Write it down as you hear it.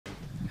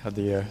How'd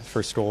the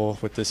first goal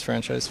with this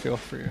franchise feel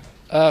for you?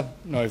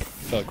 No, it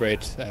felt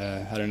great.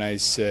 Had a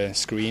nice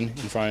screen in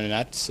front of the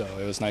net, so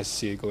it was nice to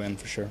see it go in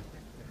for sure.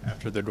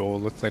 After the goal, it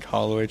looked like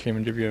Holloway came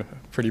and gave you a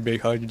pretty big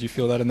hug. Did you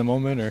feel that in the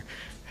moment, or?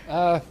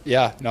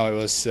 Yeah, no, it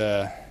was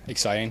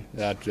exciting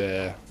that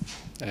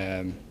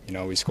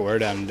we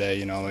scored, and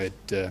it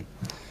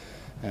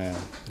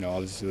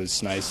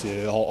was nice.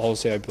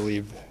 Also, I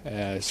believe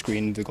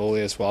screened the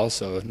goalie as well.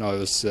 So no, it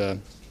was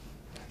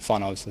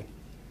fun, obviously.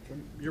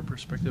 From your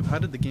perspective, how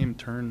did the game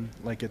turn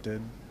like it did?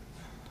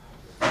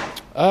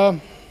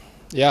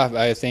 Yeah,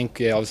 I think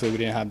obviously we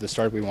didn't have the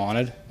start we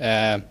wanted,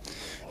 and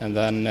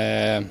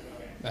then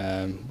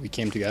we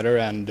came together,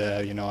 and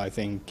I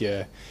think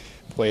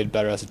played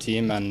better as a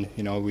team, and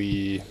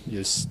we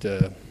just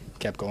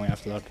kept going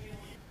after that.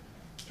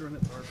 During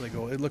that power play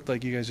goal, it looked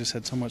like you guys just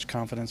had so much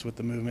confidence with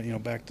the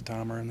movement, back to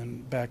Tomer and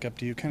then back up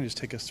to you. Kind of just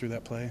take us through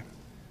that play.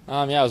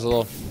 Yeah, it was a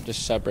little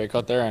just a set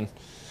breakout there, and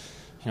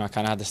I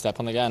kind of had to step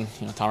on the gun.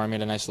 Tomer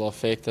made a nice little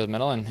fake to the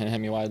middle and hit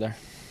me wide there.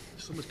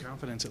 So much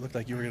confidence. It looked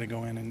like you were going to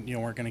go in and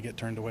weren't going to get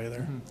turned away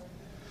there.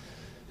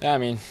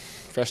 Yeah,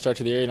 fresh start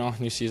to the year,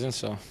 new season,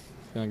 so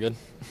feeling good.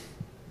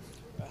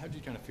 How did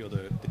you kind of feel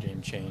the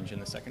game change in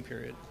the second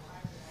period?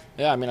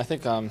 Yeah, I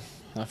think in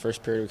the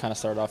first period we kind of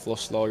started off a little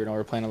slow. We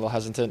were playing a little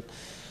hesitant,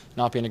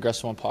 not being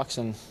aggressive on pucks,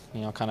 and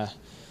kind of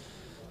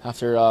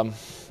after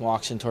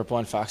walks in Torpo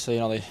and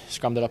Faxa, they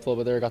scrummed it up a little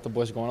bit there, got the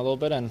boys going a little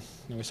bit, and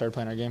we started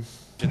playing our game.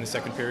 In the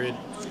second period?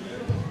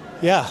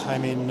 Yeah, for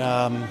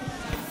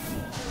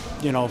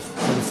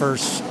the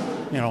first,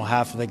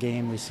 half of the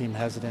game, we seemed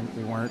hesitant.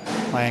 We weren't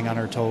playing on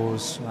our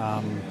toes.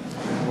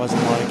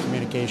 Wasn't a lot of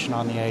communication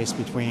on the ice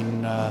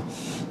between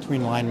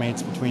line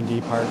mates, between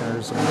D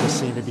partners. We just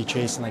seemed to be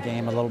chasing the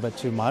game a little bit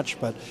too much.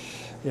 But,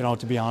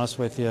 to be honest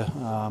with you,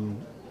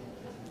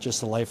 just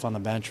the life on the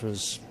bench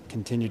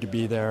continued to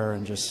be there,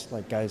 and just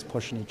like guys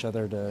pushing each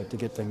other to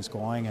get things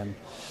going. And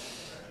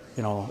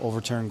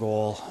overturn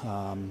goal,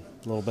 a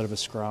little bit of a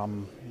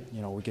scrum,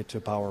 we get to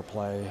a power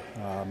play,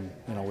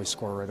 we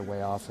score right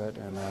away off it,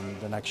 and then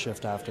the next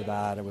shift after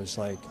that, it was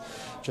like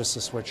just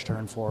a switch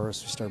turn for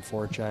us. We started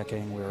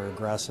forechecking, we were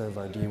aggressive,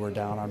 our D were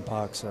down on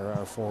pucks,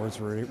 our forwards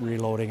were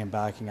reloading and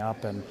backing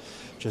up, and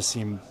just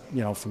seemed,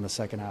 from the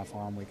second half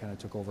on, we kind of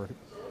took over,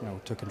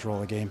 took control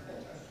of the game.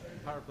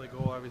 Power play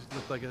goal obviously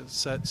looked like a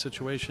set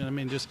situation.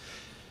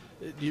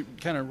 You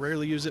kind of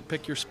rarely use it,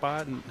 pick your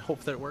spot, and hope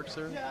that it works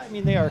there?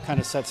 Yeah, they are kind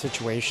of set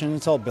situation.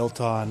 It's all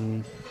built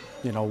on,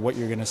 what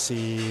you're going to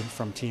see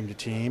from team to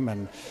team.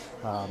 And,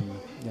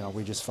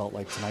 we just felt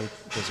like tonight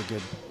was a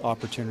good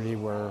opportunity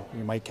where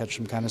we might catch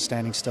them kind of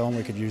standing still, and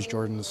we could use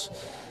Jordan's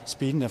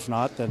speed. And if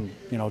not, then,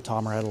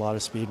 Tomer had a lot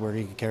of speed where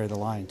he could carry the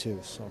line too.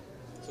 So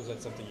is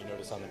that something you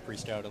noticed on the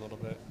pre-scout a little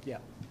bit? Yeah.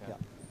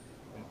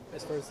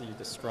 As far as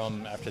the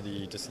scrum after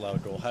the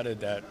disallowed goal, how did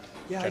that?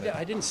 Yeah,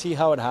 I didn't see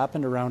how it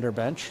happened around our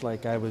bench.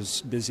 Like, I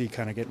was busy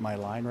kind of getting my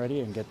line ready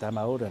and get them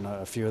out, and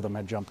a few of them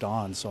had jumped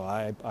on. So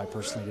I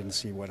personally didn't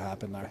see what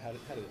happened there. How did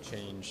it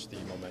change the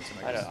momentum?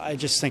 I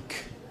just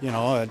think,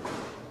 I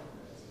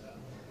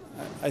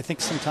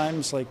think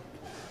sometimes like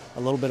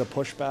a little bit of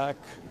pushback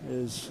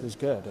is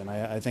good. And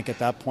I think at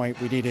that point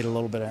we needed a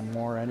little bit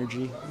more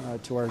energy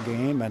to our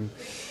game. And,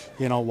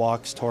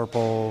 Walks,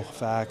 Torpo,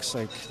 Fax,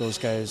 like those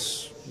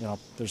guys,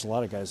 there's a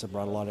lot of guys that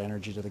brought a lot of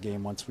energy to the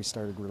game once we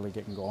started really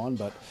getting going.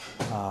 But,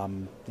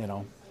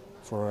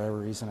 for whatever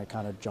reason, it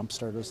kind of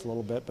jump-started us a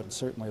little bit. But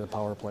certainly the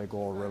power play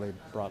goal really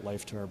brought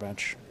life to our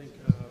bench. I think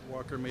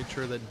Walker made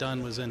sure that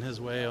Dunn was in his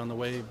way on the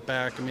way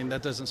back.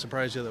 That doesn't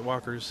surprise you that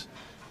Walker's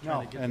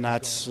trying to get and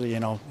that's,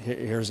 going.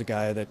 Here's a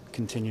guy that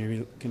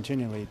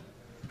continually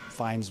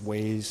finds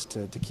ways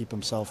to keep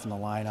himself in the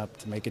lineup,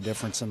 to make a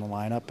difference in the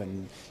lineup,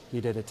 and he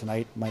did it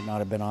tonight. Might not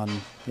have been on,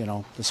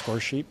 the score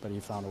sheet, but he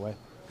found a way.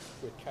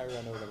 With Kyrou,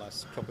 I know the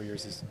last couple of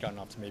years he's gotten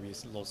off to maybe a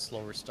little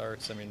slower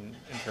starts.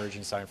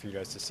 Encouraging sign for you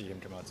guys to see him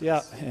come out.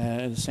 Yeah,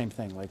 and the same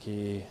thing. Like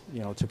he,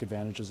 took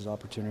advantage of his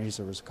opportunities.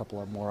 There was a couple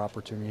of more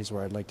opportunities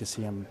where I'd like to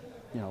see him,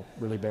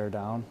 really bear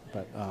down.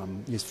 But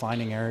he's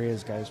finding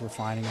areas. Guys were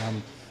finding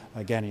him.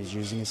 Again, he's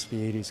using his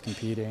speed. He's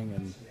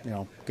competing,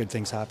 and good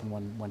things happen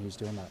when he's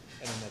doing that.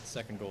 And in that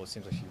second goal, it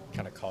seems like he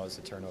kind of caused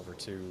the turnover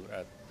too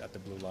at the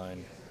blue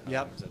line.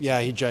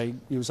 Yeah,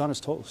 he was on his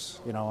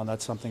toes. And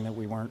that's something that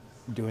we weren't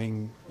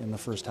doing in the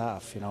first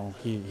half.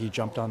 He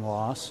jumped on the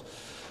loss,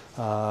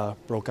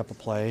 broke up a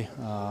play.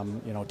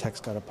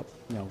 Tex got a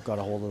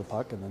hold of the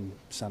puck and then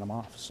sent him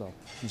off. So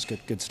it was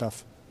good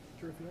stuff.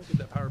 Drew, if you don't get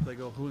that power play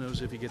goal, who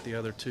knows if you get the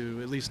other two,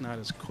 at least not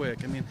as quick.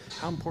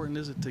 How important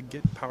is it to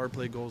get power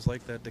play goals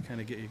like that to kind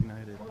of get you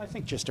ignited? Well, I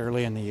think just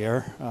early in the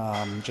year,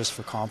 just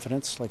for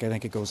confidence. Like, I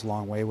think it goes a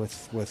long way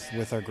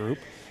with our group.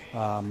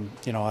 I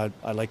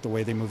like the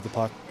way they moved the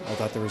puck. I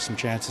thought there were some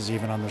chances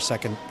even on their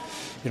second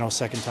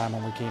time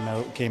when we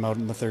came out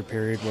in the third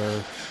period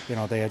where,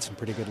 they had some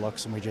pretty good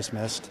looks and we just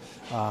missed.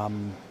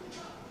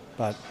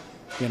 But,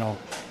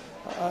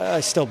 I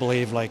still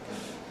believe like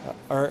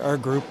our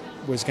group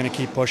was going to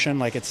keep pushing.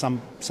 Like at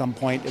some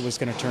point it was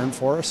going to turn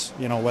for us,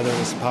 whether it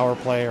was power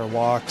play or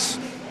walks,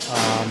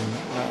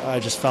 I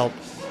just felt,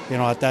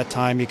 at that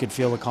time you could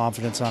feel the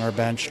confidence on our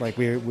bench. Like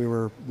we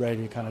were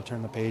ready to kind of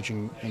turn the page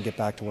and get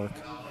back to work.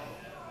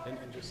 And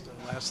just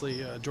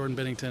lastly, Jordan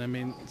Binnington, I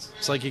mean,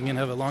 it's like you can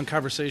have a long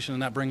conversation and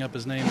not bring up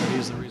his name, but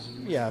he's the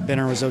reason. Yeah,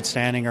 Binner was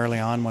outstanding early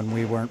on when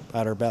we weren't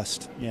at our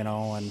best,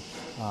 and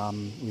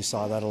we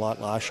saw that a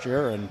lot last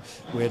year, and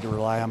we had to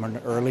rely on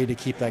him early to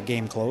keep that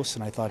game close,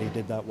 and I thought he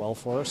did that well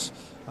for us.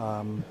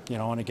 And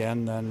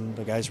again, then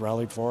the guys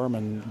rallied for him,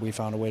 and we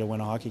found a way to win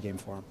a hockey game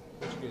for him.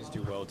 Did you guys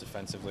do well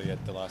defensively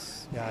at the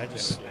last? I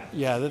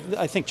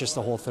think just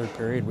the whole third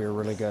period we were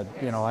really good.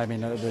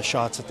 The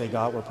shots that they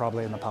got were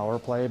probably in the power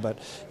play, but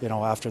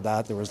after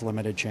that there was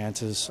limited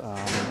chances.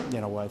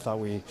 I thought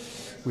we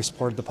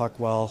supported the puck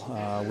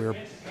well. We were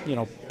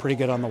pretty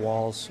good on the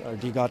walls. Our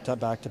D got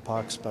back to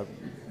pucks, but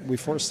we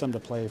forced them to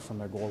play from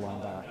their goal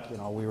line back.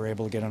 We were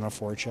able to get on a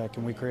forecheck,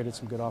 and we created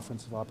some good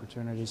offensive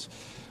opportunities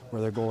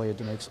where their goalie had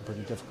to make some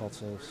pretty difficult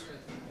saves.